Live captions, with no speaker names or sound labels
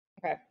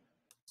Okay.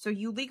 So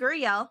Yuli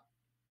Gurriel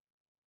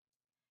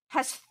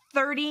has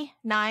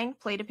 39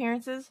 plate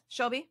appearances,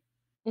 Shelby.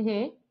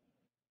 Mm-hmm.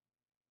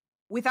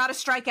 Without a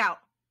strikeout.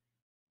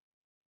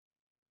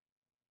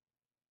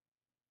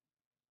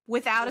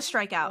 Without a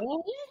strikeout.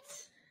 What?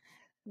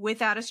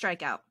 Without a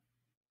strikeout.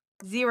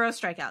 0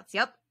 strikeouts.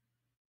 Yep.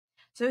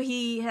 So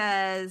he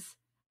has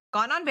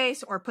gotten on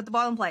base or put the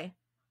ball in play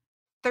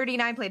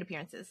 39 plate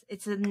appearances.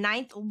 It's the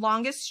 9th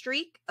longest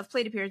streak of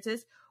plate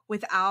appearances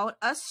without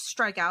a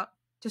strikeout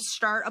to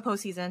start a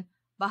postseason,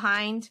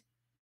 behind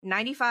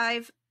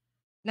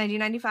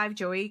 1995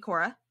 Joey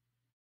Cora,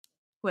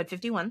 who had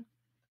 51.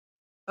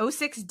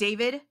 06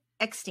 David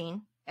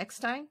Eckstein.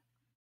 Eckstein?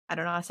 I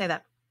don't know how to say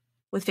that.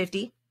 With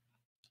 50.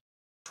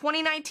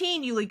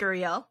 2019 Yuli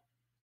Gurriel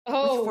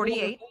with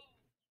 48.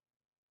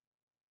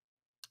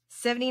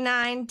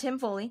 79 Tim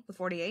Foley with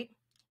 48.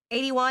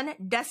 81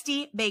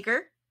 Dusty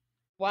Baker.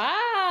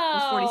 Wow.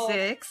 With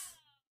 46.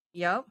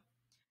 Yep.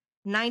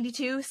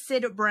 92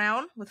 Sid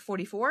Brown with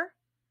 44.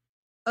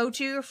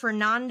 02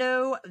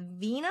 Fernando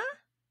Vina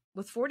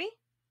with 40.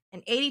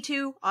 And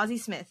 82 Ozzie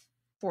Smith,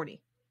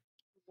 40.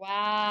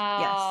 Wow.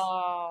 Yes.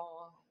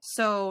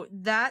 So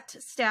that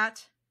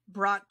stat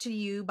brought to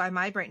you by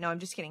my brain. No, I'm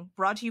just kidding.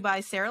 Brought to you by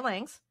Sarah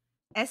Langs.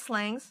 S.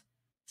 Langs.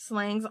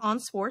 Slangs on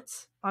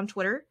Sports on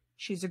Twitter.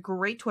 She's a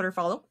great Twitter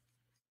follow.